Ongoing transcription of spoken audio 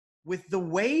with the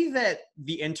way that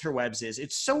the interwebs is,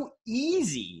 it's so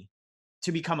easy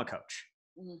to become a coach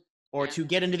or to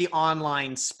get into the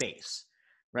online space,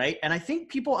 right? And I think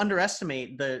people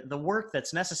underestimate the work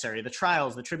that's necessary, the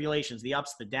trials, the tribulations, the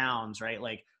ups, the downs, right?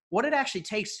 Like what it actually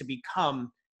takes to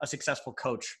become a successful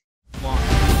coach long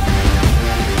term.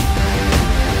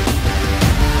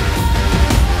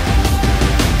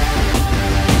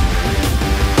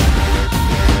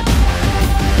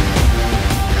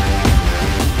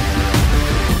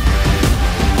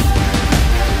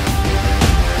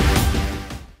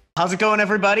 How's it going,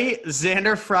 everybody?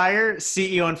 Zander Fryer,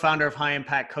 CEO and founder of High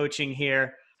Impact Coaching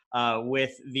here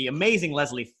with the amazing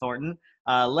Leslie Thornton.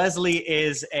 Leslie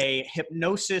is a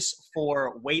hypnosis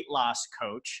for weight loss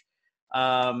coach.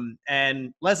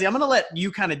 And Leslie, I'm going to let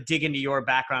you kind of dig into your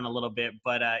background a little bit,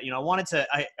 but I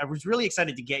was really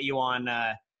excited to get you on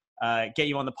the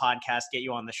podcast, get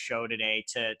you on the show today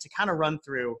to kind of run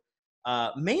through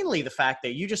mainly the fact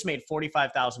that you just made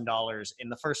 $45,000 in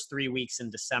the first 3 weeks in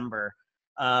December.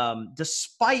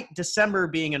 Despite December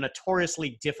being a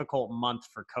notoriously difficult month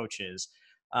for coaches.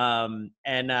 And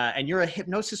you're a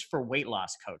hypnosis for weight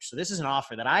loss coach. So this is an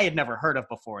offer that I had never heard of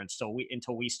before until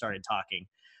we started talking.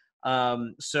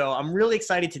 So I'm really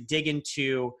excited to dig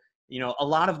into, a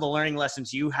lot of the learning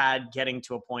lessons you had getting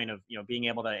to a point of, being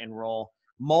able to enroll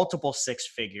multiple six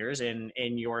figures in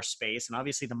your space. And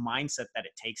obviously the mindset that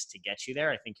it takes to get you there.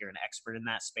 I think you're an expert in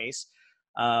that space.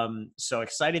 So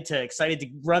excited to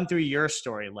run through your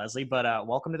story, Leslie, but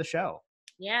welcome to the show.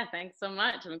 Yeah, thanks so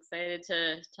much. I'm excited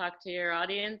to talk to your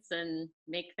audience and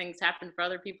make things happen for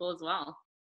other people as well.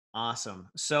 Awesome.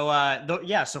 So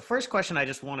so first question I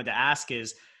just wanted to ask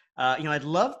is, I'd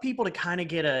love people to kind of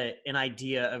get an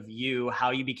idea of you,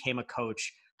 how you became a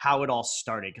coach, how it all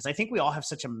started, because I think we all have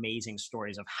such amazing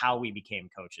stories of how we became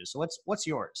coaches. So what's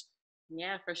yours?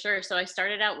 Yeah, for sure. So I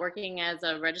started out working as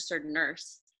a registered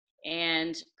nurse.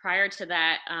 And prior to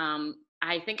that,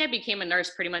 I think I became a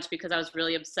nurse pretty much because I was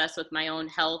really obsessed with my own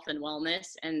health and wellness.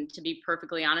 And to be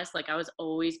perfectly honest, I was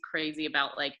always crazy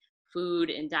about food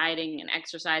and dieting and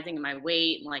exercising and my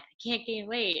weight and I can't gain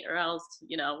weight or else,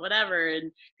 whatever.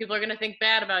 And people are going to think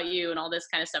bad about you and all this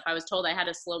kind of stuff. I was told I had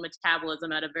a slow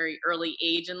metabolism at a very early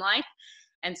age in life.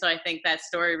 And so I think that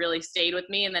story really stayed with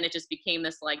me. And then it just became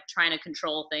this trying to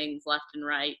control things left and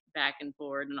right, back and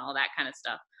forward and all that kind of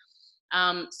stuff.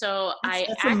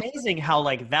 That's amazing how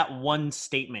that one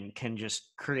statement can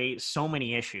just create so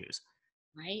many issues.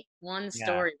 Right? One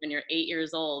story when you're 8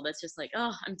 years old, that's just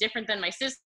I'm different than my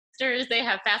sisters. They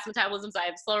have fast metabolisms. I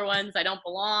have slower ones. I don't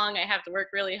belong. I have to work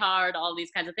really hard, all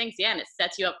these kinds of things. Yeah. And it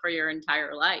sets you up for your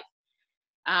entire life.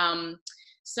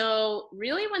 So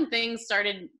really when things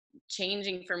started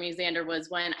changing for me, Zander, was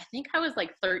when I think I was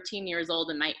 13 years old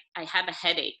and I had a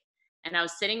headache and I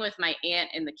was sitting with my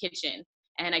aunt in the kitchen.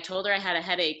 And I told her I had a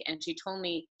headache and she told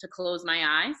me to close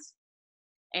my eyes.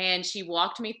 And she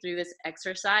walked me through this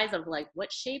exercise of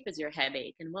what shape is your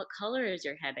headache and what color is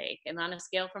your headache? And on a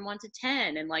scale from 1 to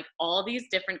 10 and all these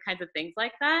different kinds of things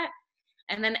like that.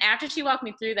 And then after she walked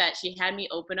me through that, she had me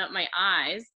open up my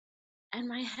eyes and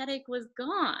my headache was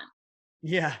gone.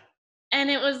 Yeah. And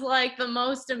it was the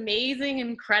most amazing,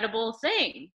 incredible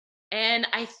thing. And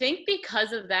I think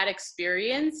because of that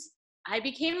experience, I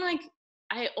became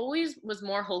I always was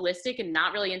more holistic and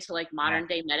not really into modern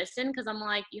day medicine because I'm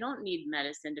you don't need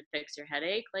medicine to fix your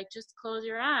headache. Just close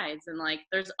your eyes and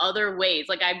there's other ways.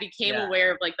 I became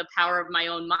aware of the power of my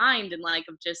own mind and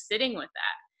of just sitting with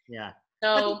that. Yeah.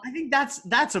 So I think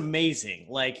that's amazing.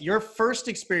 Your first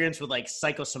experience with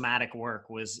psychosomatic work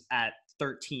was at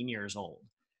 13 years old.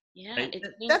 Yeah. Right?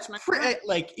 That's pretty,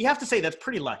 you have to say that's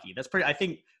pretty lucky. That's pretty, I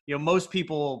think, most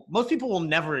people will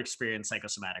never experience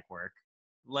psychosomatic work,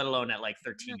 let alone at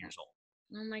 13 years old.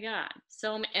 Oh my God.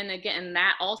 So, and again,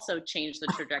 that also changed the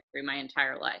trajectory of my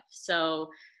entire life. So,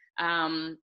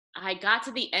 I got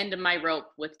to the end of my rope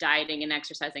with dieting and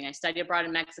exercising. I studied abroad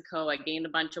in Mexico. I gained a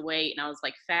bunch of weight and I was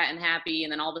fat and happy.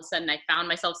 And then all of a sudden I found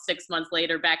myself 6 months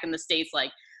later back in the States,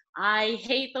 I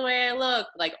hate the way I look,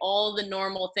 all the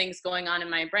normal things going on in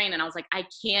my brain. And I was I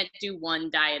can't do one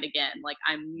diet again.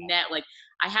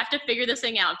 I have to figure this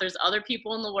thing out. If there's other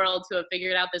people in the world who have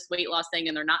figured out this weight loss thing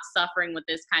and they're not suffering with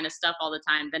this kind of stuff all the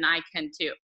time, then I can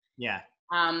too. Yeah.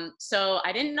 So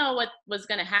I didn't know what was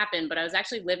going to happen, but I was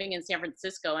actually living in San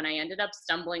Francisco and I ended up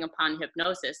stumbling upon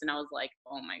hypnosis. And I was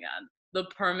oh my God, the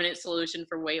permanent solution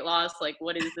for weight loss.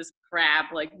 What is this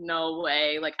crap? No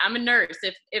way. I'm a nurse.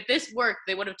 If this worked,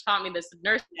 they would have taught me this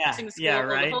nursing school,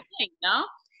 right. the whole thing, no?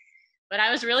 But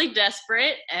I was really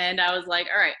desperate and I was all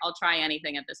right, I'll try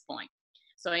anything at this point.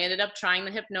 So I ended up trying the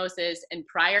hypnosis, and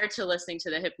prior to listening to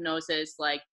the hypnosis,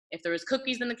 if there was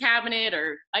cookies in the cabinet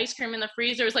or ice cream in the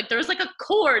freezer, it was like there was like a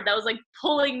cord that was like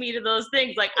pulling me to those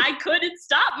things. Like I couldn't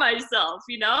stop myself,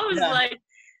 you know? It was like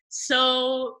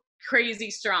so crazy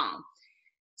strong.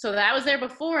 So that was there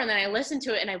before, and then I listened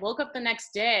to it, and I woke up the next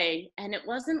day, and it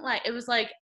wasn't like, it was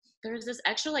like there was this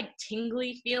extra like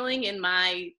tingly feeling in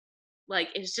my, like,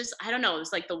 it's just, I don't know, it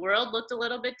was like the world looked a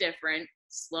little bit different,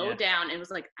 slowed down. It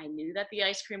was like I knew that the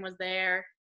ice cream was there,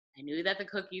 I knew that the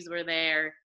cookies were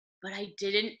there, but I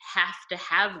didn't have to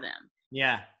have them.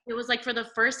 Yeah. It was like for the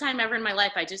first time ever in my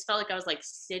life, I just felt like I was like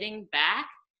sitting back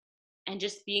and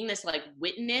just being this like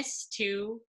witness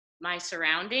to my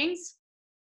surroundings.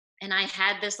 And I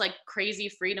had this like crazy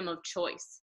freedom of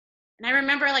choice. And I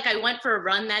remember like I went for a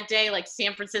run that day, like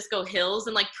San Francisco hills,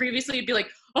 and like previously it'd be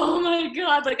like, oh my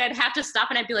God, like I'd have to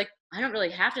stop, and I'd be like, I don't really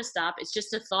have to stop. It's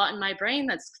just a thought in my brain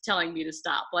that's telling me to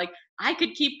stop. Like I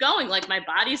could keep going, like my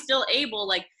body's still able,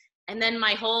 like, and then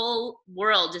my whole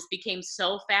world just became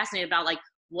so fascinated about like,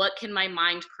 what can my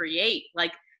mind create?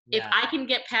 Like if I can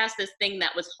get past this thing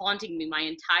that was haunting me my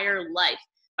entire life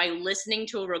by listening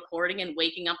to a recording and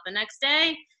waking up the next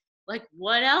day, like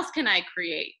what else can I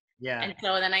create? Yeah. And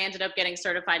so then I ended up getting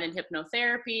certified in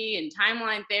hypnotherapy and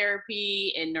timeline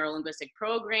therapy and neurolinguistic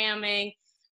programming.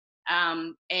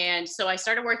 And so I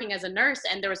started working as a nurse,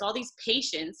 and there was all these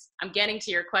patients. I'm getting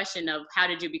to your question of how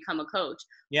did you become a coach?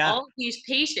 Yeah. All of these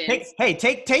patients.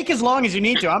 Take as long as you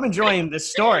need to. I'm enjoying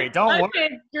this story. Don't worry. Okay,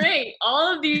 great.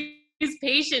 All of these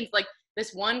patients, like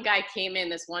this one guy came in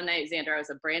this one night, Zander, I was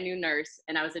a brand new nurse,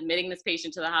 and I was admitting this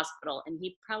patient to the hospital, and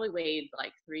he probably weighed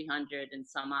like 300 and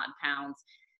some odd pounds.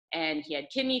 And he had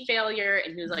kidney failure,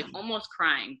 and he was like almost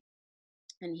crying.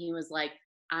 And he was like,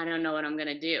 I don't know what I'm going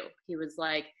to do. He was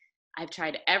like, I've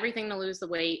tried everything to lose the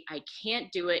weight. I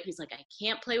can't do it. He's like, I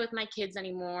can't play with my kids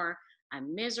anymore.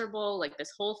 I'm miserable, like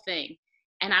this whole thing.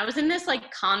 And I was in this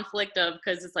like conflict of,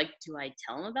 because it's like, do I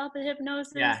tell him about the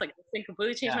hypnosis? Like this thing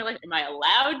completely changed my life. Am I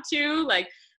allowed to? Like,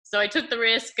 so I took the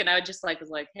risk, and I just like was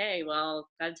like, hey, well,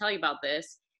 gotta tell you about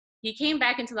this. He came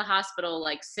back into the hospital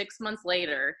like 6 months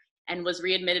later and was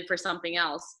readmitted for something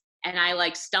else. And I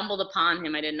like stumbled upon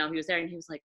him. I didn't know he was there. And he was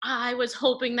like, I was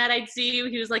hoping that I'd see you.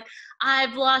 He was like,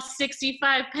 I've lost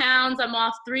 65 pounds. I'm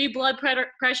off 3 blood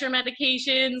pressure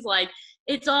medications. Like,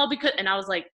 it's all because, and I was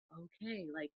like, okay,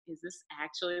 like, is this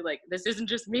actually like, this isn't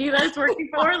just me that's working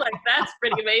for? Like, that's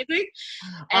pretty amazing.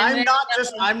 And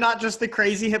I'm not just the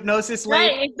crazy hypnosis lady.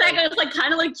 lady. Right, exactly. It's like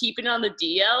kind of like keeping it on the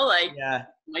DL. Like,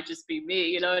 might just be me,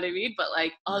 you know what I mean? But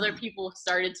like other people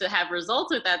started to have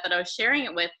results with that I was sharing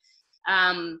it with.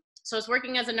 So I was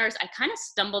working as a nurse. I kind of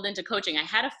stumbled into coaching. I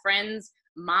had a friend's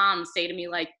mom say to me,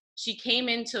 like, she came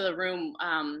into the room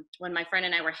when my friend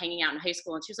and I were hanging out in high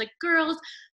school, and she was like, girls,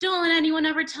 don't let anyone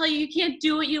ever tell you you can't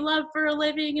do what you love for a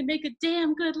living and make a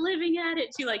damn good living at it.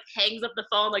 She like hangs up the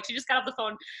phone. Like she just got off the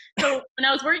phone. So when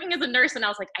I was working as a nurse, and I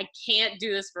was like, I can't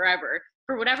do this forever.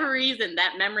 For whatever reason,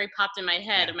 that memory popped in my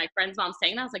head of my friend's mom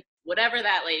saying that. I was like, whatever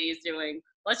that lady is doing,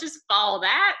 let's just follow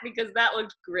that because that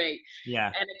looked great. Yeah.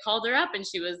 And I called her up, and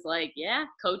she was like, yeah,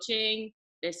 coaching.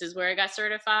 This is where I got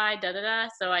certified, da, da, da.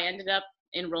 So I ended up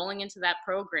enrolling into that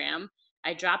program.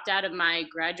 I dropped out of my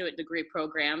graduate degree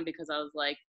program because I was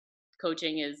like,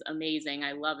 coaching is amazing.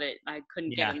 I love it. I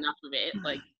couldn't get enough of it.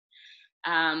 Like,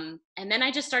 and then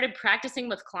I just started practicing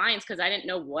with clients because I didn't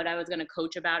know what I was going to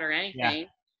coach about or anything.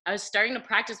 I was starting to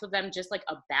practice with them just like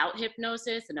about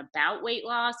hypnosis and about weight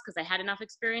loss because I had enough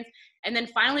experience. And then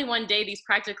finally one day, these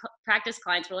practice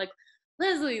clients were like,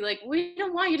 Leslie, like, we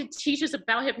don't want you to teach us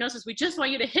about hypnosis. We just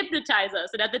want you to hypnotize us.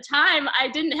 And at the time, I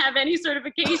didn't have any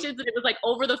certifications, and it was like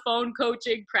over the phone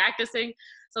coaching, practicing.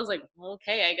 So I was like, well,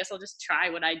 okay, I guess I'll just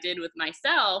try what I did with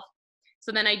myself.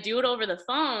 So then I do it over the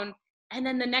phone. And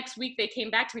then the next week they came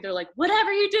back to me. They're like,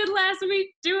 whatever you did last week,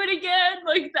 do it again.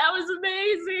 Like, that was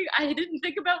amazing. I didn't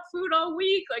think about food all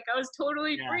week. Like, I was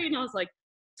totally free. And I was like,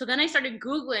 so then I started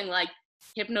Googling like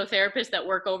hypnotherapists that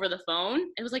work over the phone.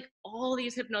 It was like all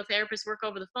these hypnotherapists work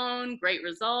over the phone, great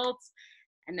results.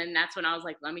 And then that's when I was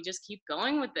like, let me just keep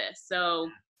going with this. So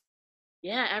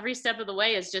yeah, every step of the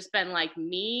way has just been like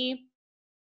me,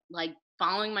 like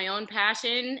following my own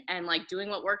passion and like doing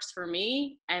what works for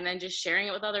me, and then just sharing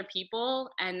it with other people,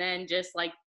 and then just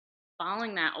like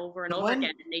following that over and over again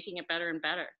and making it better and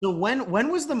better. So when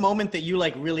was the moment that you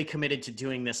like really committed to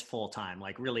doing this full time,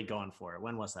 like really going for it?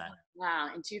 When was that?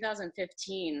 Wow. In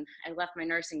 2015, I left my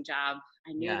nursing job.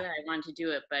 I knew that I wanted to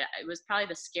do it, but it was probably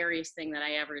the scariest thing that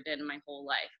I ever did in my whole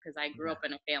life. Cause I grew up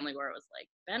in a family where it was like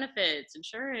benefits,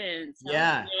 insurance. You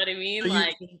know what I mean? So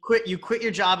like you quit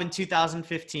your job in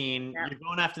 2015. You're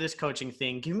going after this coaching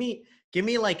thing. Give me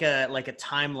like a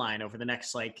timeline over the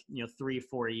next, like,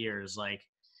 3-4 years. Like,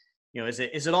 is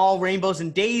it all rainbows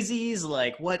and daisies?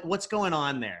 Like what's going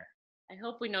on there? I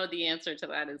hope we know the answer to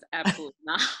that is absolutely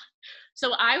not.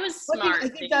 So I was Well, smart. I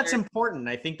think that's important.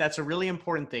 I think that's a really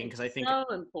important thing because I think So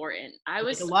important. like I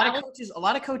was, a lot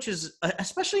of coaches,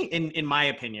 especially in my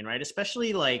opinion, right?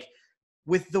 Especially like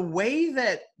with the way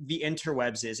that the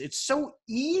interwebs is, it's so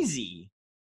easy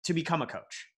to become a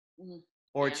coach mhm,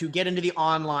 or yeah. to get into the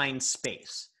online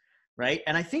space, right?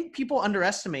 And I think people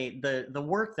underestimate the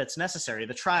work that's necessary,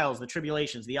 the trials, the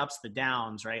tribulations, the ups, the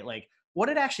downs, right? Like what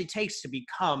it actually takes to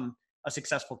become a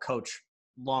successful coach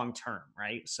long term,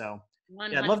 right? So yeah,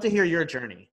 I'd love to 100. hear your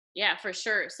journey. Yeah, for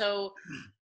sure. So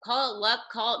call it luck,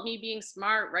 call it me being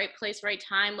smart, right place, right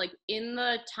time. Like in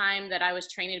the time that I was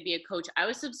training to be a coach, I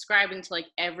was subscribing to like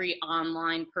every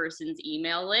online person's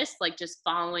email list, like just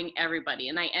following everybody.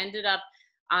 And I ended up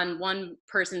on one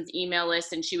person's email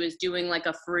list, and she was doing like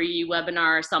a free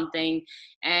webinar or something.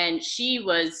 And she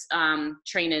was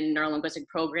trained in neurolinguistic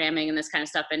programming and this kind of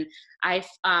stuff. And I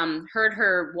heard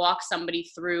her walk somebody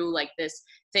through like this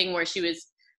thing where she was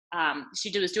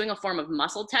doing a form of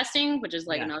muscle testing, which is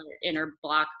like Yeah. another inner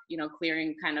block,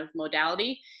 clearing kind of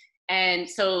modality. And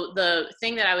so the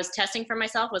thing that I was testing for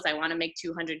myself was I want to make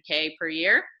 200K per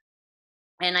year.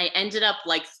 And I ended up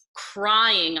like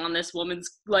crying on this woman's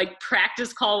like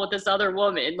practice call with this other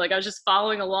woman. Like I was just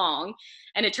following along.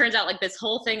 And it turns out like this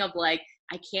whole thing of like,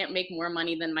 I can't make more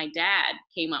money than my dad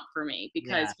came up for me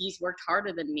because Yeah. he's worked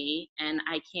harder than me and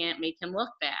I can't make him look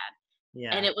bad. And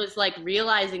Yeah. it was like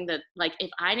realizing that like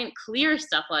if I didn't clear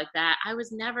stuff like that, I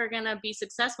was never gonna be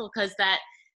successful, because that,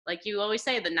 like you always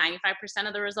say, the 95%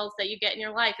 of the results that you get in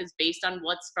your life is based on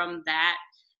what's from that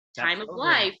That time of program.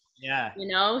 life. Yeah.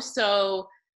 So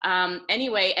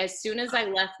anyway, as soon as I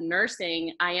left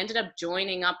nursing, I ended up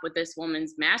joining up with this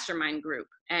woman's mastermind group,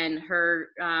 and her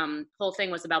whole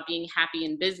thing was about being happy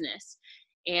in business.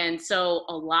 And so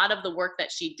a lot of the work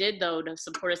that she did though to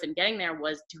support us in getting there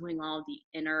was doing all the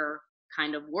inner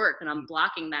kind of work and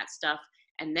unblocking that stuff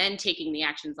and then taking the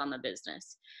actions on the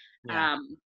business. Yeah.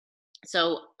 Um,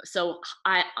 so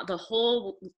I, the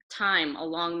whole time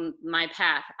along my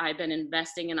path, I've been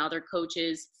investing in other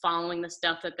coaches, following the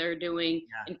stuff that they're doing,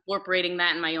 Yeah. incorporating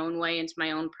that in my own way into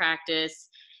my own practice,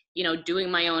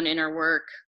 doing my own inner work,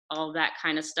 all that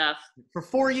kind of stuff. For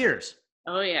 4 years.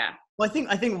 Oh yeah. Well,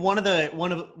 I think one of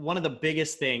the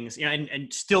biggest things,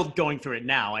 and still going through it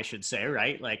now, I should say,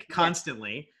 right? Like Yeah,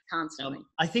 constantly. constantly.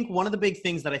 I think one of the big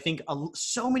things that I think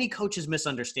so many coaches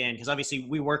misunderstand, because obviously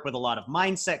we work with a lot of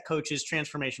mindset coaches,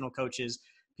 transformational coaches,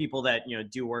 people that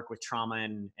do work with trauma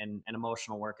and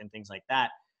emotional work and things like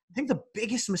that. I think the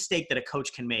biggest mistake that a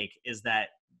coach can make is that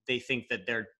they think that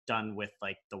they're done with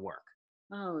like the work.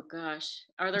 Oh gosh,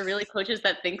 are there really coaches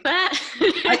that think that?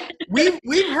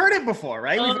 We've heard it before,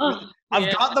 right? Oh I've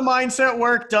yeah. got the mindset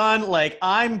work done. Like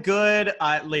I'm good.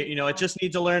 I just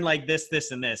need to learn like this,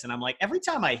 and this. And I'm like, every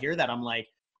time I hear that, I'm like,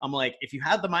 if you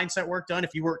had the mindset work done,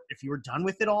 if you were done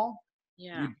with it all,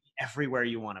 Yeah. you'd be everywhere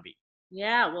you want to be.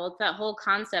 Yeah, well, it's that whole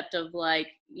concept of like,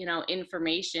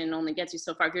 information only gets you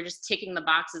so far. If you're just ticking the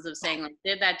boxes of saying like,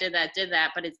 did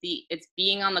that, but it's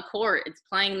being on the court, it's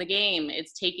playing the game,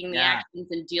 it's taking the Yeah. actions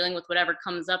and dealing with whatever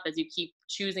comes up as you keep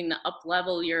choosing to up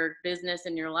level your business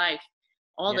and your life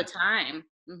all the Yeah. time.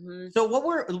 Hmm. So what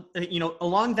were,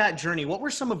 along that journey, what were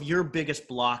some of your biggest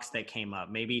blocks that came up?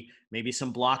 Maybe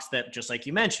some blocks that, just like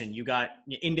you mentioned, you got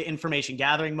into information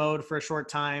gathering mode for a short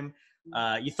time.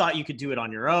 You thought you could do it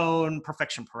on your own,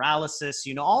 perfection paralysis,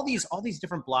 all these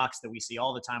different blocks that we see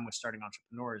all the time with starting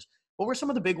entrepreneurs. What were some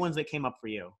of the big ones that came up for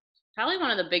you? Probably one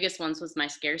of the biggest ones was my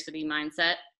scarcity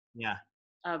mindset Yeah.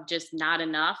 of just not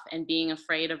enough and being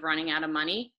afraid of running out of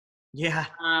money. Yeah.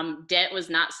 Debt was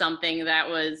not something that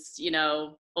was,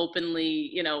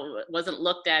 openly, wasn't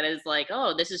looked at as like,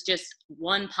 oh, this is just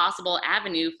one possible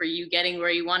avenue for you getting where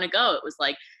you want to go. It was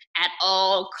like, at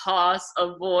all costs,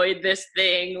 avoid this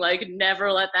thing, like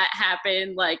never let that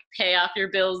happen, like pay off your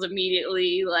bills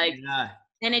immediately. Like, Yeah.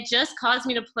 and it just caused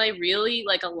me to play really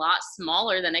like a lot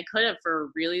smaller than I could have for a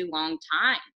really long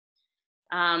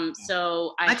time.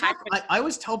 So I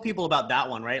always tell people about that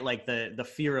one, right? Like the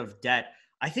fear of debt.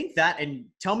 I think that, and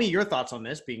tell me your thoughts on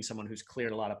this, being someone who's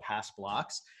cleared a lot of past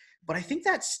blocks, but I think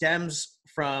that stems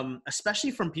from, especially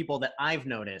from people that I've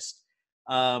noticed,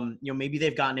 maybe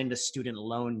they've gotten into student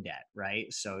loan debt, right?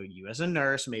 So you as a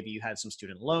nurse, maybe you had some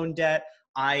student loan debt.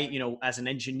 As an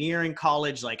engineer in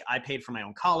college, like I paid for my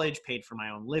own college, paid for my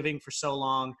own living for so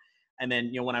long. And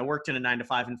then, when I worked in a 9 to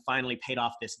 5 and finally paid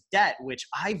off this debt, which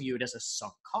I viewed as a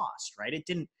sunk cost, right? It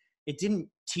didn't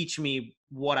teach me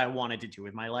what I wanted to do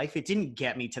with my life. It didn't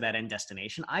get me to that end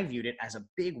destination. I viewed it as a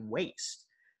big waste.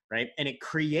 right? And it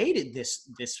created this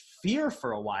fear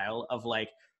for a while of like,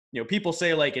 people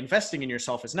say like investing in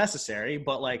yourself is necessary,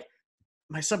 but like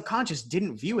my subconscious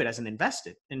didn't view it as an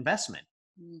investment.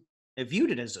 Mm. It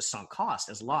viewed it as a sunk cost,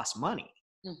 as lost money,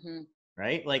 Mm-hmm.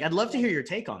 right? Like, I'd love to Yeah. hear your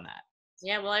take on that.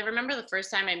 Yeah, well, I remember the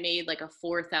first time I made like a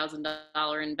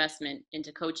 $4,000 investment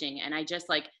into coaching, and I just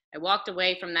like I walked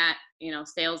away from that,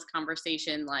 sales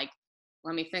conversation like,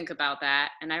 let me think about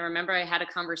that. And I remember I had a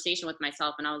conversation with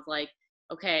myself, and I was like,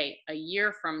 okay, a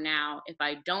year from now, if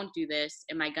I don't do this,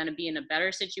 am I going to be in a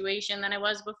better situation than I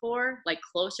was before, like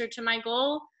closer to my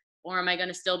goal, or am I going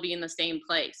to still be in the same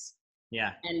place?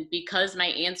 Yeah. And because my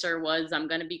answer was I'm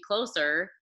going to be closer,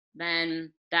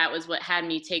 then that was what had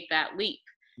me take that leap.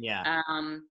 Yeah.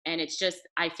 And it's just,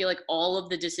 I feel like all of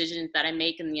the decisions that I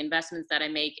make and the investments that I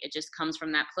make, it just comes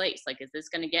from that place. Like, is this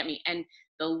going to get me? And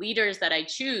the leaders that I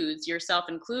choose, yourself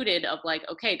included, of like,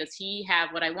 okay, does he have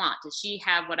what I want? Does she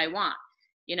have what I want?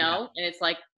 Yeah. And it's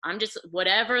like, I'm just,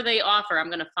 whatever they offer, I'm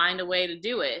going to find a way to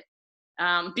do it.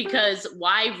 Because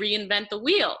why reinvent the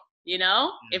wheel?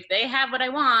 If they have what I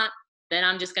want, then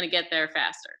I'm just going to get there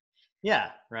faster.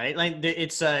 Yeah. Right. Like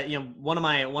it's, one of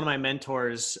my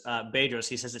mentors, Bedros,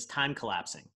 he says it's time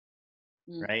collapsing.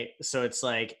 Mm. Right. So it's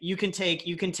like, you can take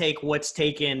what's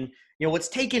taken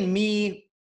me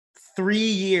 3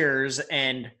 years.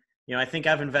 And, I think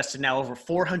I've invested now over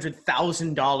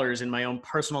 $400,000 in my own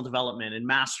personal development and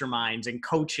masterminds and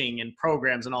coaching and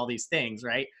programs and all these things.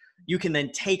 Right. You can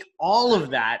then take all of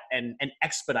that and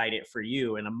expedite it for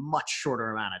you in a much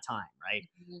shorter amount of time. Right.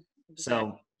 Mm-hmm. Exactly.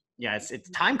 So yeah, it's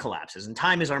time collapses, and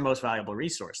time is our most valuable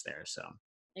resource there. So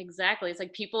Exactly. It's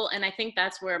like people, and I think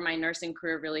that's where my nursing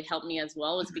career really helped me as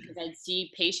well, is because I'd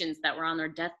see patients that were on their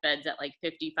deathbeds at like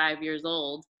 55 years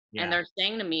old. And yeah. they're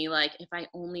saying to me, like, if I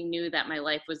only knew that my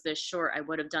life was this short, I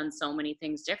would have done so many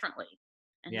things differently.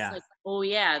 And it's Yeah. like, oh,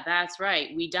 yeah, that's right.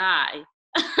 We die.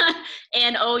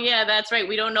 And oh, yeah, that's right.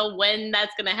 We don't know when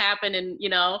that's going to happen. And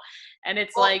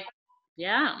it's Well, like,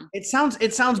 yeah. it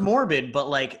sounds morbid, but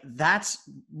like that's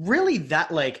really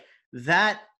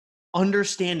that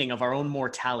understanding of our own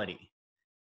mortality,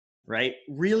 right?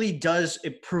 Really does,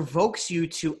 it provokes you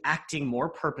to acting more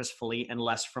purposefully and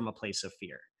less from a place of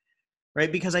fear, right?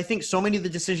 Because I think so many of the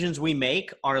decisions we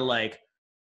make are like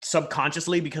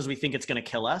subconsciously because we think it's going to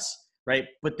kill us, right?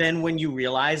 But then when you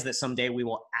realize that someday we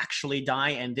will actually die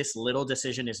and this little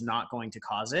decision is not going to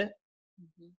cause it,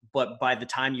 Mm-hmm. but by the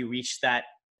time you reach that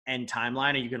end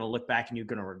timeline, are you going to look back and you're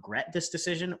going to regret this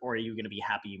decision, or are you going to be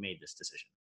happy you made this decision?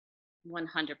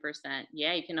 100%.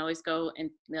 Yeah, you can always go and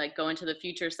like go into the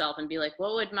future self and be like,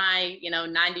 what would my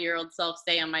 90-year-old self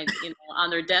say on my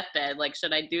on their deathbed? Like,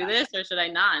 should I do this or should I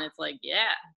not? And it's like,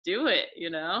 yeah, do it.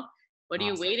 What are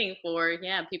you Awesome. waiting for?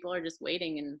 Yeah, people are just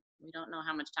waiting, and we don't know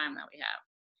how much time that we have.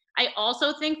 I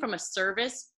also think from a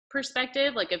service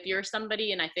perspective, like if you're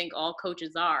somebody, and I think all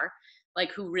coaches are,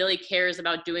 like, who really cares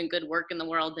about doing good work in the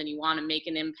world, and you want to make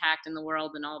an impact in the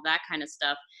world and all that kind of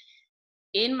stuff,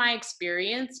 in my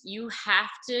experience, you have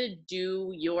to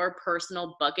do your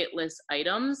personal bucket list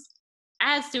items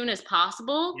as soon as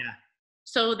possible, Yeah.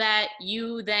 so that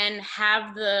you then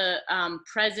have the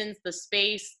presence, the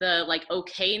space, the like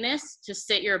okayness to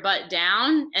sit your butt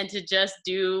down and to just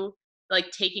do like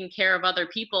taking care of other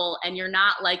people. And you're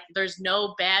not like, there's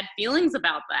no bad feelings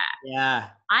about that. Yeah.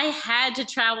 I had to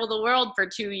travel the world for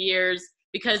 2 years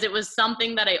because it was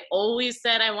something that I always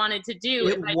said I wanted to do.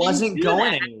 It If I didn't wasn't do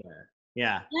going that, anywhere.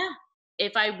 Yeah. yeah.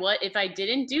 If I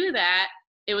didn't do that,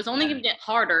 it was only Yeah. going to get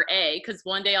harder, because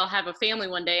one day I'll have a family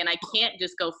one day and I can't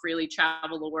just go freely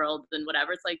travel the world and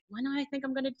whatever. It's like, when do I think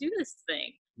I'm going to do this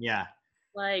thing? Yeah.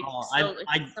 Like, Oh, so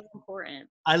it's so important.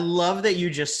 I love that you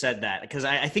just said that, because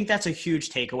I think that's a huge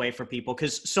takeaway for people,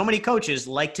 because so many coaches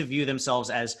like to view themselves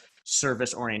as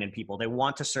service-oriented people. They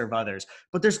want to serve others,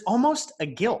 but there's almost a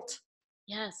guilt.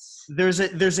 Yes. There's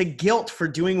a guilt for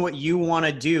doing what you want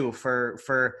to do, for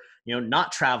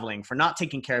not traveling, for not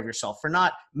taking care of yourself, for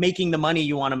not making the money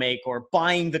you want to make, or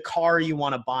buying the car you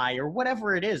want to buy, or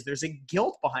whatever it is. There's a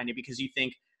guilt behind it because you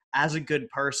think, as a good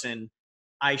person,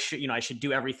 I should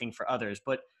do everything for others.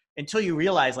 But until you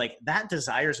realize, like, that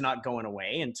desire is not going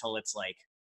away until it's like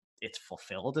it's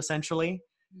fulfilled, essentially.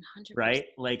 100%. Right?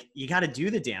 Like, you got to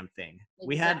do the damn thing.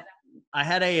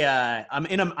 Exactly. I'm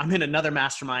in another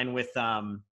mastermind with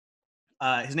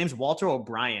his name's Walter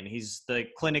O'Brien. He's the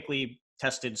clinically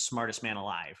tested smartest man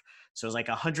alive. So it's like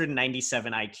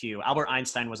 197 IQ. Albert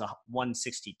Einstein was a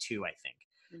 162, I think.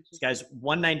 This guy's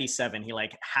 197. He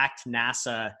like hacked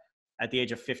NASA at the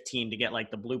age of 15 to get like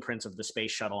the blueprints of the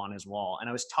space shuttle on his wall. And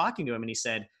I was talking to him, and he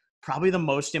said, probably the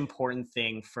most important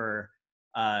thing for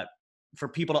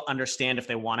people to understand if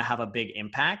they want to have a big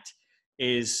impact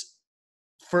is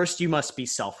first you must be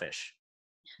selfish,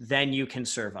 then you can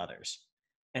serve others.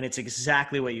 And it's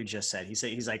exactly what you just said.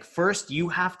 He's like, first you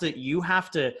have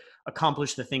to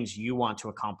accomplish the things you want to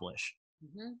accomplish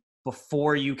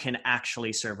before you can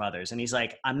actually serve others. And he's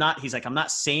like, I'm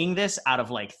not saying this out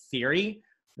of like theory.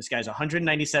 This guy's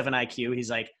 197 IQ. He's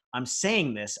like, I'm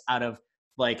saying this out of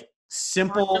like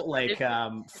simple like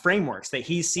frameworks that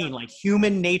he's seen, like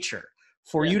human nature.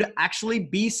 For you to actually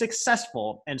be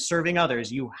successful and serving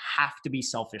others, you have to be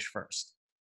selfish first,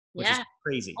 which is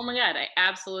crazy. Oh my God, I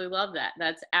absolutely love that.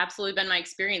 That's absolutely been my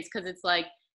experience, because it's like,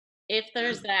 if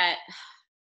there's that,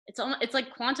 it's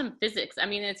like quantum physics. I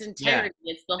mean, it's integrity.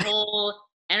 It's the whole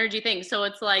energy thing. So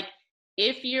it's like,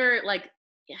 if you're like,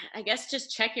 I guess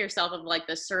just check yourself of like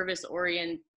the service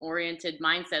oriented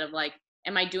mindset of like,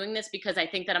 am I doing this because I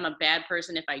think that I'm a bad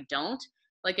person if I don't?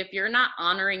 Like, if you're not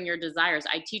honoring your desires,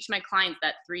 I teach my clients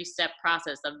that 3-step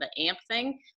process of the AMP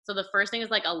thing. So the first thing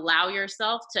is like, allow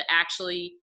yourself to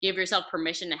actually give yourself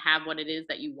permission to have what it is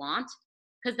that you want.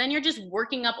 Because then you're just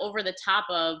working up over the top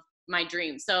of my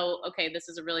dreams. So, okay, this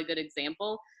is a really good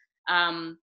example.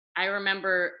 I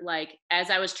remember like, as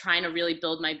I was trying to really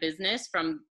build my business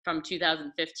from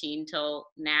 2015 till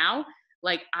now,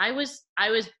 like I was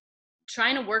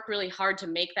trying to work really hard to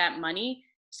make that money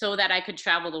so that I could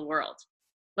travel the world.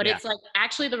 But it's like,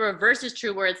 actually the reverse is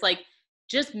true, where it's like,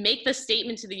 just make the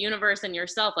statement to the universe and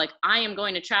yourself, like, I am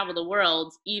going to travel the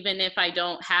world, even if I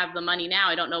don't have the money now,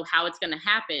 I don't know how it's going to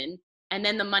happen. And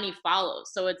then the money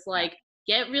follows. So it's like,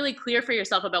 get really clear for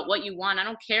yourself about what you want. I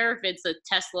don't care if it's a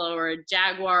Tesla or a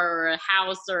Jaguar or a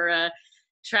house or a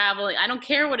traveling. I don't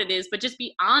care what it is, but just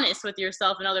be honest with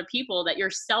yourself and other people that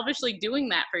you're selfishly doing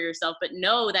that for yourself, but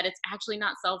know that it's actually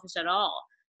not selfish at all.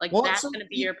 Like, that's going to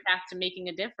be your path to making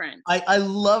a difference. I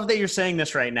love that you're saying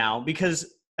this right now,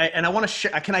 because, and I want to share,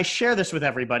 can I share this with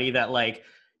everybody, that like,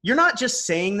 you're not just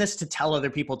saying this to tell other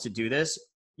people to do this.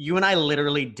 You and I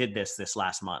literally did this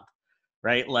last month,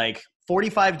 right? Like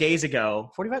 45 days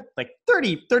ago, 45, like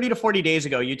 30 to 40 days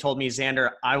ago, you told me,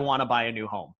 Zander, I want to buy a new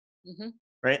home.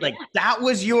 Right? Like that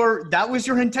was your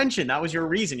intention. That was your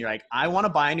reason. You're like, I want to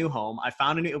buy a new home. I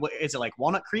found a new, is it like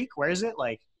Walnut Creek? Where is it?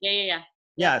 Like,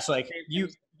 yeah. So like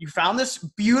you found this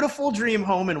beautiful dream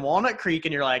home in Walnut Creek,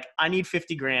 and you're like, I need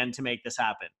 50 grand to make this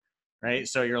happen. Right?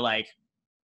 So you're like,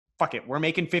 fuck it. We're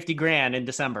making 50 grand in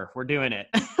December. We're doing it.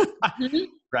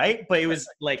 Right? But it was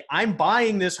like, I'm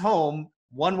buying this home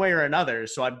one way or another,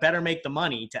 so I better make the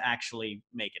money to actually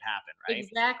make it happen, right?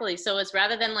 Exactly. So it's,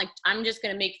 rather than like, I'm just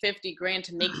going to make 50 grand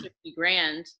to make 50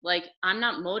 grand, like, I'm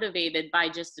not motivated by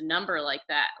just a number like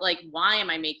that. Like, why am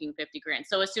I making 50 grand?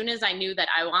 So as soon as I knew that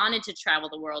I wanted to travel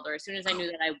the world, or as soon as I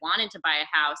knew that I wanted to buy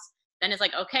a house, then it's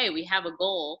like, okay, we have a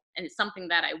goal and it's something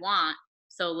that I want.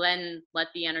 So then let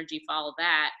the energy follow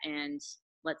that, and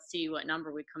let's see what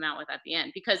number we come out with at the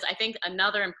end. Because I think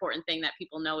another important thing that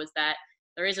people know is that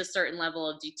there is a certain level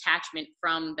of detachment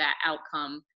from that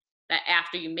outcome, that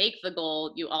after you make the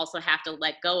goal, you also have to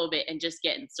let go of it and just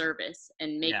get in service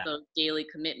and make those daily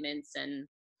commitments. And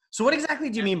so what exactly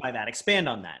do you mean by that? Expand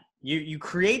on that. You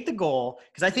create the goal,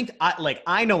 because I think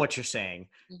I know what you're saying,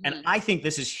 and I think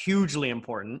this is hugely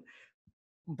important,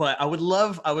 but I would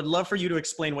love for you to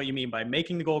explain what you mean by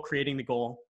making the goal, creating the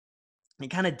goal, and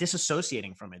kind of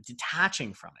disassociating from it,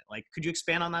 detaching from it. Like, could you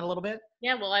expand on that a little bit?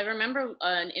 Yeah, well, I remember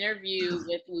an interview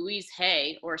with Louise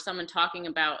Hay, or someone talking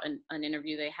about an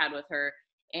interview they had with her.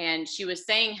 And she was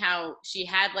saying how she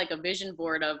had like a vision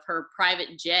board of her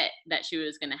private jet that she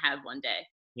was going to have one day.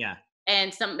 Yeah.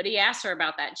 And somebody asked her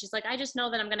about that. And she's like, I just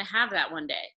know that I'm going to have that one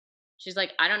day. She's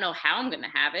like, I don't know how I'm going to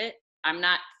have it. I'm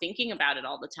not thinking about it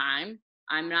all the time.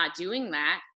 I'm not doing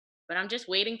that, but I'm just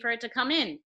waiting for it to come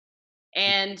in.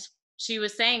 And she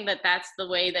was saying that that's the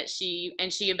way that she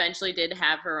eventually did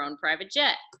have her own private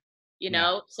jet, you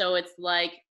know? So it's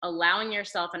like allowing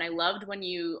yourself. And I loved when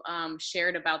you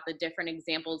shared about the different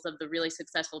examples of the really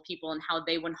successful people and how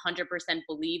they 100%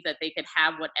 believe that they could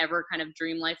have whatever kind of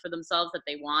dream life for themselves that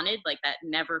they wanted, like that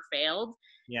never failed.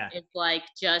 Yeah. It's like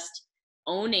just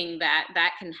owning that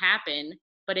can happen.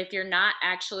 But if you're not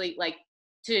actually like,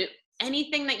 to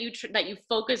anything that you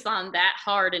focus on that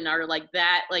hard and are like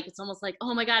that, like, it's almost like,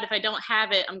 oh my God, if I don't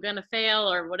have it, I'm going to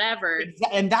fail or whatever.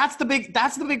 And that's the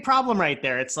big problem right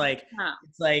there. It's like,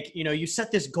 you know, you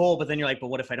set this goal, but then you're like, but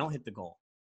what if I don't hit the goal?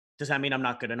 Does that mean I'm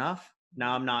not good enough?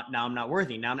 Now I'm not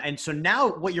worthy now. And so now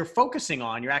what you're focusing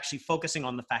on, you're actually focusing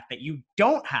on the fact that you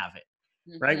don't have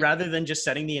it, right? Rather than just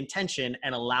setting the intention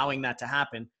and allowing that to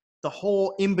happen. The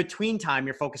whole in between time,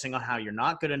 you're focusing on how you're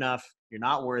not good enough, you're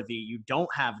not worthy, you don't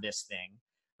have this thing,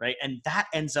 right? And that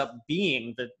ends up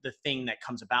being the thing that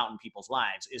comes about in people's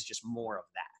lives, is just more of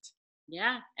that.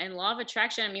 Yeah. And law of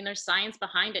attraction, I mean, there's science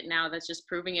behind it now that's just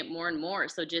proving it more and more.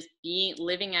 So just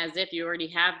living as if you already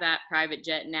have that private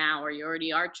jet now, or you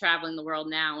already are traveling the world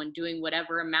now and doing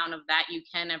whatever amount of that you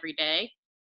can every day.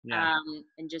 Yeah.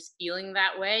 And just feeling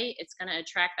that way, it's going to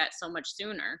attract that so much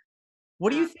sooner.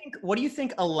 What do you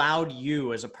think allowed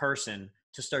you as a person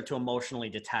to start to emotionally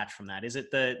detach from that? Is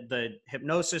it the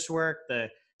hypnosis work, the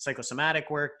psychosomatic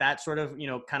work that sort of,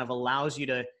 kind of allows you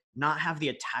to not have the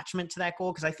attachment to that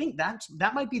goal? Because I think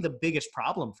that might be the biggest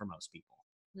problem for most people.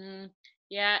 Mm,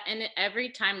 yeah, and every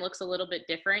time looks a little bit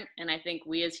different. And I think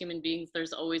we as human beings,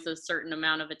 there's always a certain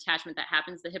amount of attachment that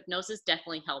happens. The hypnosis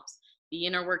definitely helps. The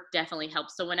inner work definitely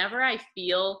helps. So whenever I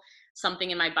feel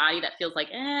something in my body that feels I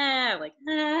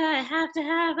have to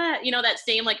have it, that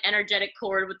same like energetic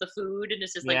cord with the food, and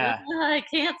it's just like, Yeah. I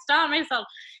can't stop myself.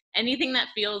 Anything that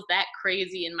feels that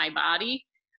crazy in my body,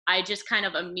 I just kind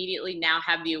of immediately now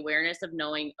have the awareness of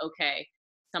knowing, okay,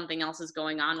 something else is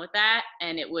going on with that,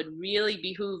 and it would really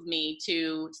behoove me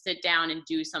to sit down and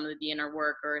do some of the inner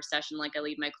work, or a session like I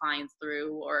lead my clients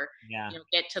through, or Yeah.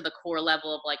 get to the core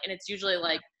level of like, and it's usually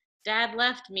like, dad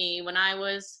left me when I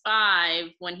was 5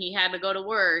 when he had to go to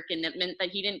work, and it meant that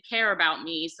he didn't care about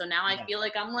me, so now I Yeah. feel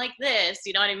like I'm like this,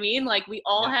 you know what I mean? Like we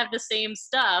all Yeah. have the same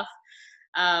stuff.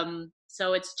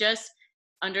 So it's just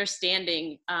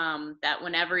understanding that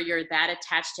whenever you're that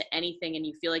attached to anything and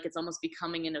you feel like it's almost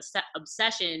becoming an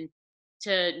obsession,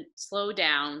 to slow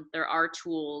down. There are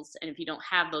tools, and if you don't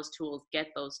have those tools, get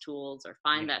those tools or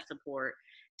find Yeah. that support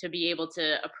to be able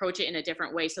to approach it in a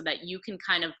different way, so that you can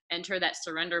kind of enter that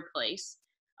surrender place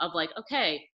of like,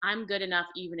 okay, I'm good enough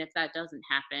even if that doesn't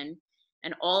happen,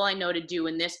 and all I know to do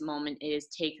in this moment is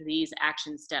take these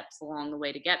action steps along the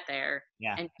way to get there,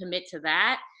 Yeah. and commit to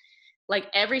that. Like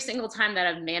every single time that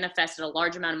I've manifested a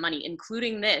large amount of money,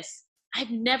 including this, I've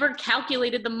never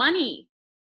calculated the money.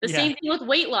 The Yeah. same thing with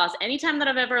weight loss. Anytime that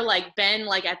I've ever like been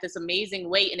like at this amazing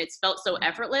weight and it's felt so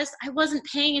effortless, I wasn't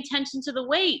paying attention to the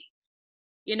weight.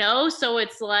 So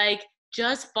it's like,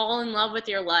 just fall in love with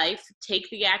your life, take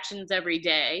the actions every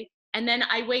day. And then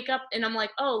I wake up and I'm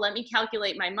like, oh, let me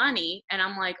calculate my money. And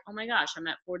I'm like, oh my gosh, I'm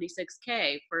at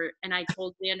 46K and I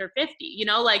told Zander 50,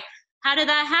 like, how did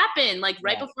that happen? Like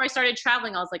right Yeah. before I started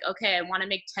traveling, I was like, okay, I want to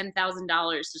make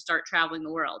 $10,000 to start traveling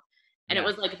the world. And it Yeah.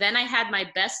 was like, then I had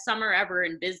my best summer ever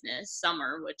in business,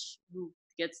 which who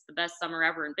gets the best summer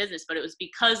ever in business, but it was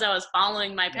because I was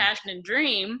following my Yeah. passion and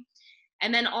dream.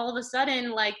 And then all of a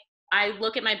sudden, like, I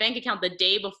look at my bank account the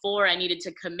day before I needed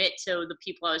to commit to the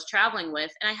people I was traveling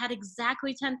with, and I had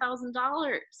exactly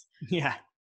 $10,000. Yeah.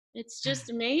 It's just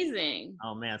amazing.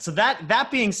 Oh man. So that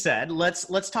being said,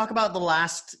 let's talk about the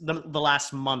last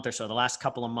month or so, the last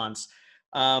couple of months.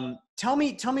 Tell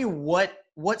me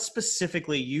what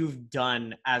specifically you've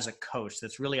done as a coach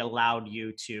that's really allowed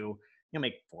you to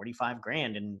make 45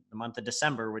 grand in the month of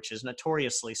December, which is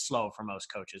notoriously slow for most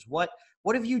coaches. What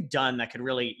have you done that could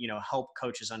really help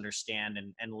coaches understand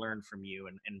and learn from you,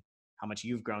 and how much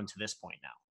you've grown to this point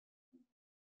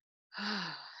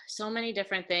So many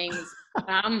different things.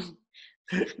 now?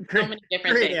 So Great, many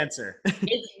different great things. answer.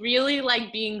 It's really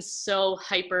like being so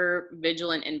hyper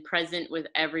vigilant and present with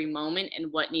every moment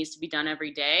and what needs to be done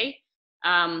every day.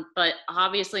 But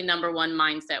obviously, number one,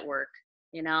 mindset work.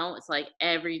 It's like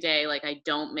every day, like I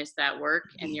don't miss that work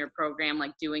in your program,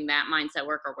 like doing that mindset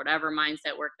work or whatever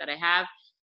mindset work that I have.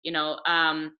 You know,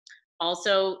 um,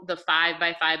 Also the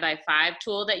 5x5x5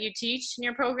 tool that you teach in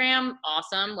your program,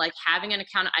 awesome. Like having an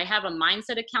account, I have a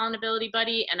mindset accountability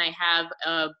buddy, and I have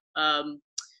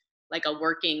like a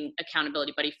working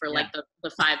accountability buddy for Yeah. like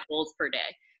the 5 goals per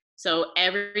day. So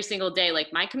every single day, like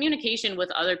my communication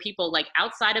with other people, like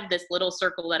outside of this little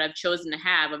circle that I've chosen to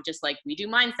have of just like, we do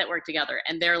mindset work together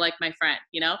and they're like my friend,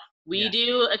 we Yeah.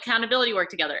 do accountability work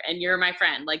together and you're my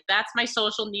friend. Like that's my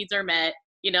social needs are met,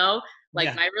 like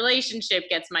Yeah. my relationship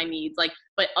gets my needs. Like,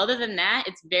 but other than that,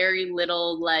 it's very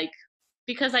little like,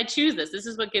 because I choose this. This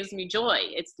is what gives me joy.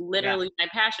 It's Yeah. literally my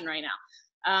passion right now.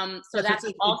 So Yeah, so that's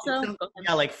also,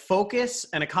 yeah, like focus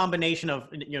and a combination of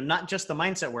not just the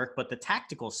mindset work, but the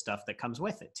tactical stuff that comes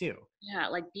with it too. yeah,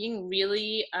 like being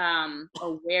really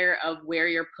aware of where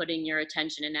you're putting your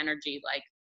attention and energy. Like,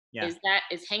 Yeah.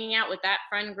 is hanging out with that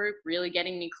friend group really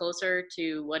getting me closer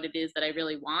to what it is that I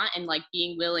really want, and like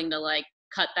being willing to like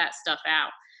cut that stuff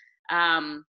out,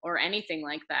 or anything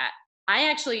like that. I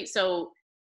actually so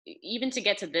even to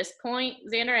get to this point,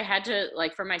 Xander, I had to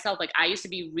like for myself, like I used to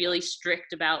be really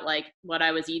strict about like what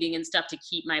I was eating and stuff to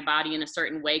keep my body in a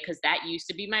certain way because that used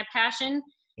to be my passion.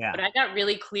 Yeah. But I got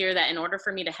really clear that in order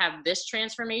for me to have this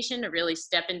transformation to really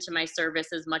step into my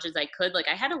service as much as I could, like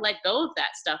I had to let go of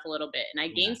that stuff a little bit. And I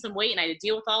Yeah. gained some weight and I had to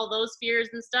deal with all those fears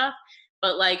and stuff.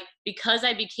 But like, because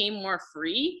I became more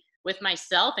free with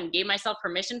myself and gave myself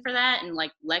permission for that and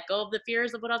like let go of the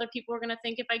fears of what other people were going to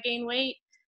think if I gain weight,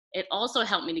 it also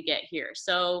helped me to get here.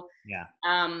 So Yeah.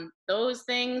 those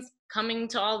things, coming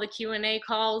to all the Q&A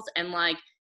calls, and like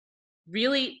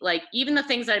really, like, even the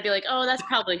things that I'd be like, oh, that's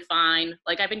probably fine.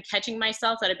 Like, I've been catching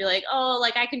myself that I'd be like, oh,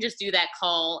 like, I can just do that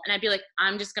call. And I'd be like,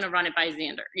 I'm just going to run it by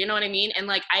Zander. You know what I mean? And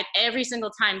like, I'd every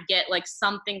single time get like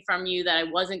something from you that I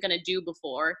wasn't going to do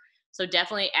before. So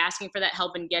definitely asking for that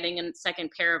help and getting a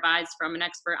second pair of eyes from an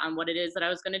expert on what it is that I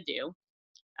was going to do.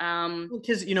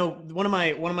 Because, you know, one of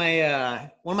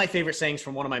my favorite sayings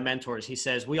from one of my mentors, he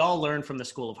says, we all learn from the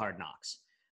school of hard knocks.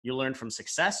 You learn from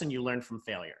success and you learn from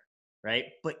failure, right?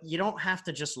 But you don't have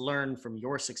to just learn from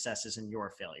your successes and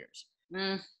your failures.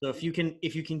 So if you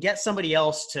can get somebody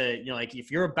else to, you know, like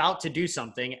if you're about to do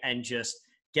something and just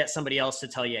get somebody else to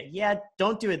tell you, yeah,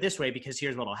 don't do it this way because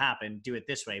here's what'll happen. Do it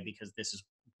this way because this is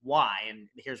why, and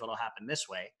here's what'll happen this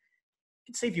way. It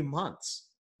can save you months.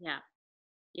 Yeah.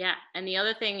 Yeah. And the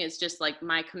other thing is just like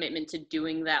my commitment to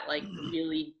doing that, like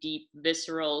really deep,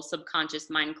 visceral, subconscious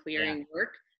mind clearing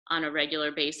work on a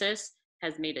regular basis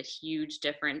has made a huge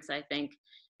difference, I think,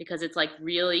 because it's like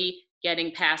really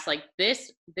getting past like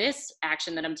this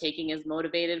action that I'm taking is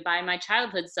motivated by my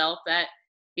childhood self that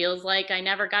feels like I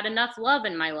never got enough love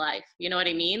in my life. You know what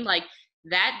I mean? Like,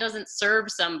 that doesn't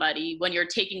serve somebody when you're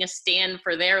taking a stand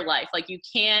for their life. Like, you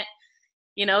can't,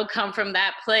 you know, come from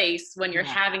that place when you're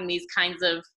having these kinds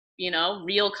of, you know,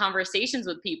 real conversations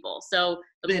with people. So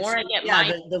the more I get my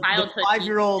childhood,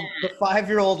 the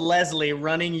 5-year-old Leslie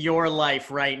running your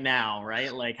life right now,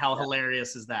 right? Like, how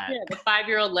hilarious is that? Yeah, the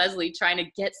 5-year-old Leslie trying to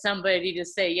get somebody to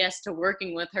say yes to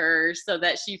working with her so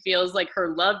that she feels like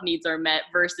her love needs are met,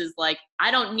 versus like,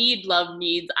 I don't need love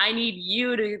needs. I need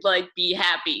you to like be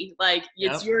happy. Like,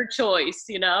 it's your choice,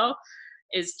 you know?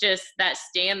 Is just that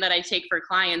stand that I take for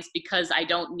clients because I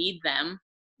don't need them,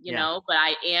 you know, but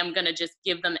I am going to just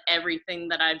give them everything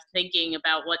that I'm thinking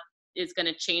about what is going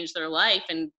to change their life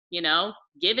and, you know,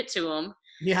 give it to them.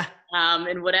 Yeah.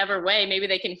 In whatever way. Maybe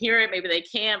they can hear it, maybe they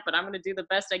can't, but I'm going to do the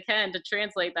best I can to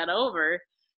translate that over.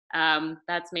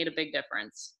 That's made a big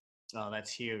difference. Oh,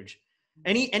 that's huge.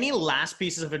 Any last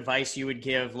pieces of advice you would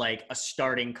give like a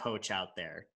starting coach out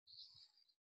there?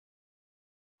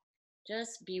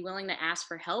 Just be willing to ask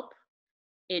for help.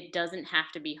 It doesn't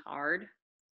have to be hard.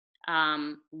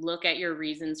 Look at your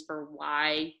reasons for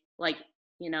why, like,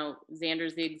 you know,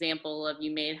 Zander's the example of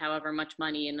you made however much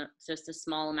money in just a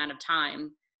small amount of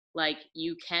time. Like,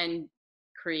 you can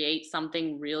create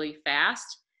something really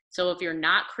fast. So if you're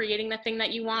not creating the thing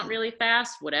that you want really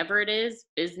fast, whatever it is,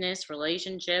 business,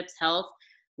 relationships, health,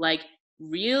 like,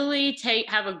 really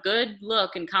have a good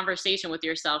look and conversation with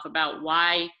yourself about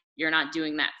why you're not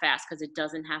doing that fast, because it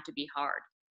doesn't have to be hard.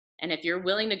 And if you're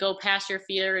willing to go past your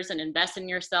fears and invest in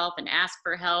yourself and ask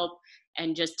for help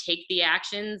and just take the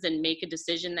actions and make a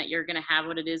decision that you're going to have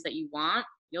what it is that you want,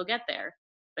 you'll get there.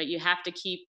 But you have to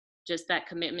keep just that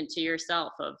commitment to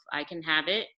yourself of, I can have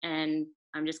it, and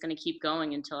I'm just going to keep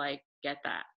going until I get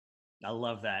that. I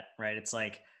love that, right? It's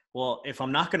like, well, if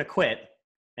I'm not going to quit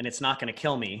and it's not going to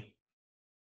kill me,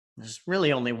 there's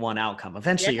really only one outcome.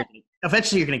 Eventually you're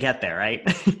going to get there, right?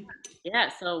 Yeah.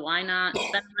 So why not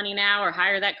spend money now, or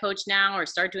hire that coach now, or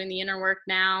start doing the inner work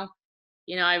now?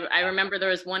 You know, I remember there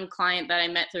was one client that I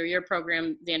met through your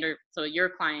program, Zander, so your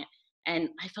client, and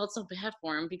I felt so bad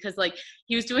for him because like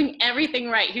he was doing everything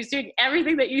right. He was doing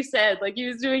everything that you said. Like, he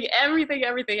was doing everything.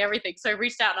 So I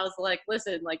reached out and I was like,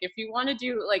 listen, like, if you want to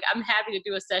do, like, I'm happy to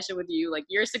do a session with you. Like,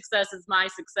 your success is my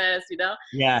success, you know?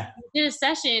 Yeah. We did a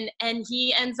session and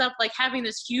he ends up like having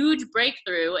this huge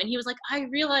breakthrough. And he was like, I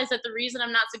realized that the reason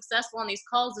I'm not successful on these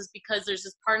calls is because there's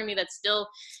this part of me that's still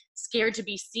scared to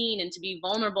be seen and to be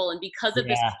vulnerable. And because of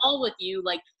this call with you,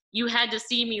 like, you had to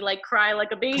see me like cry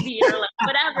like a baby or like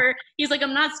whatever. He's like,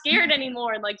 I'm not scared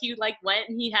anymore. And like, he like went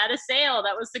and he had a sale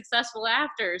that was successful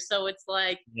after. So it's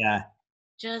like,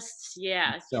 just,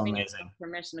 giving yourself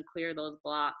permission to clear those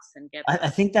blocks and get. I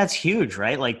think that's huge,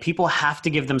 right? Like, people have to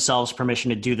give themselves permission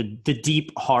to do the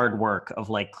deep, hard work of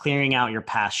like clearing out your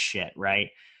past shit, right?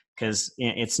 Because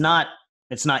it's not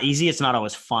easy. It's not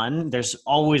always fun. There's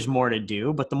always more to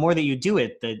do. But the more that you do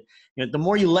it, the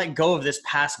more you let go of this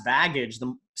past baggage,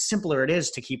 the simpler it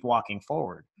is to keep walking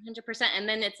forward. 100%. And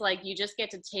then it's like, you just get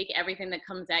to take everything that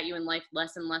comes at you in life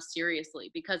less and less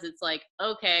seriously, because it's like,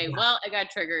 okay, well, I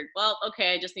got triggered. Well,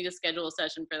 okay, I just need to schedule a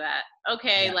session for that.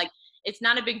 Okay. Like, it's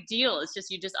not a big deal. It's just,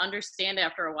 you just understand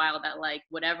after a while that like,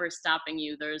 whatever's stopping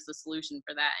you, there's a solution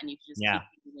for that. And you can just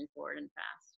keep moving forward and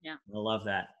fast. Yeah. I love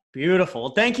that. Beautiful.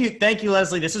 Well, thank you,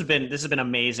 Leslie. This has been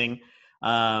amazing.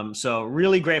 So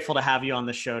really grateful to have you on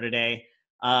the show today.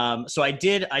 So I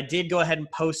did go ahead and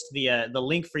post the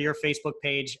link for your Facebook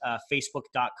page,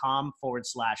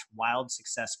 facebook.com/wild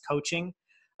success coaching.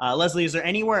 Leslie, is there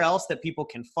anywhere else that people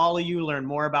can follow you, learn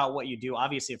more about what you do?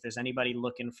 Obviously, if there's anybody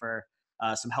looking for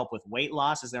some help with weight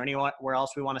loss, is there anywhere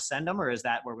else we want to send them, or is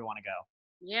that where we want to go?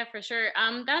 Yeah, for sure.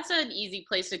 That's an easy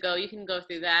place to go. You can go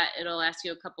through that. It'll ask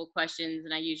you a couple questions,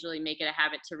 and I usually make it a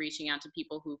habit to reaching out to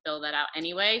people who fill that out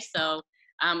anyway. So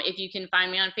if you can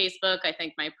find me on Facebook, I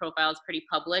think my profile is pretty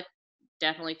public.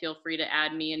 Definitely feel free to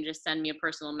add me and just send me a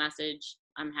personal message.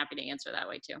 I'm happy to answer that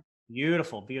way too.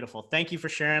 Beautiful, beautiful. Thank you for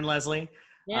sharing, Leslie.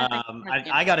 Yeah, thanks for having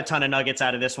me. I got a ton of nuggets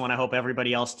out of this one. I hope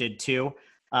everybody else did too.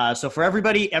 So for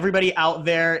everybody out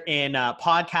there in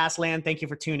podcast land, thank you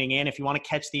for tuning in. If you want to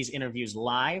catch these interviews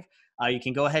live, you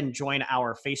can go ahead and join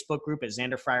our Facebook group at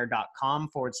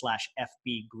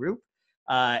zanderfryer.com/FB group.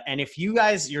 And if you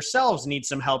guys yourselves need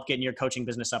some help getting your coaching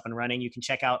business up and running, you can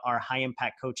check out our high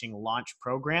impact coaching launch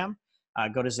program.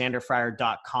 Go to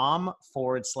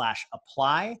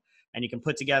zanderfryer.com/apply. And you can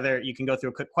go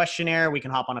through a quick questionnaire. We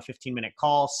can hop on a 15-minute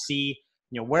call, see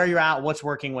where you're at, what's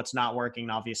working, what's not working,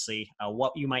 and obviously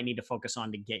what you might need to focus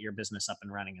on to get your business up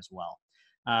and running as well.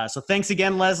 So thanks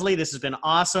again, Leslie. This has been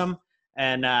awesome.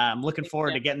 And I'm looking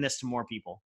forward to getting this to more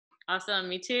people. Awesome.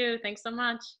 Me too. Thanks so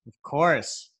much. Of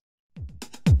course.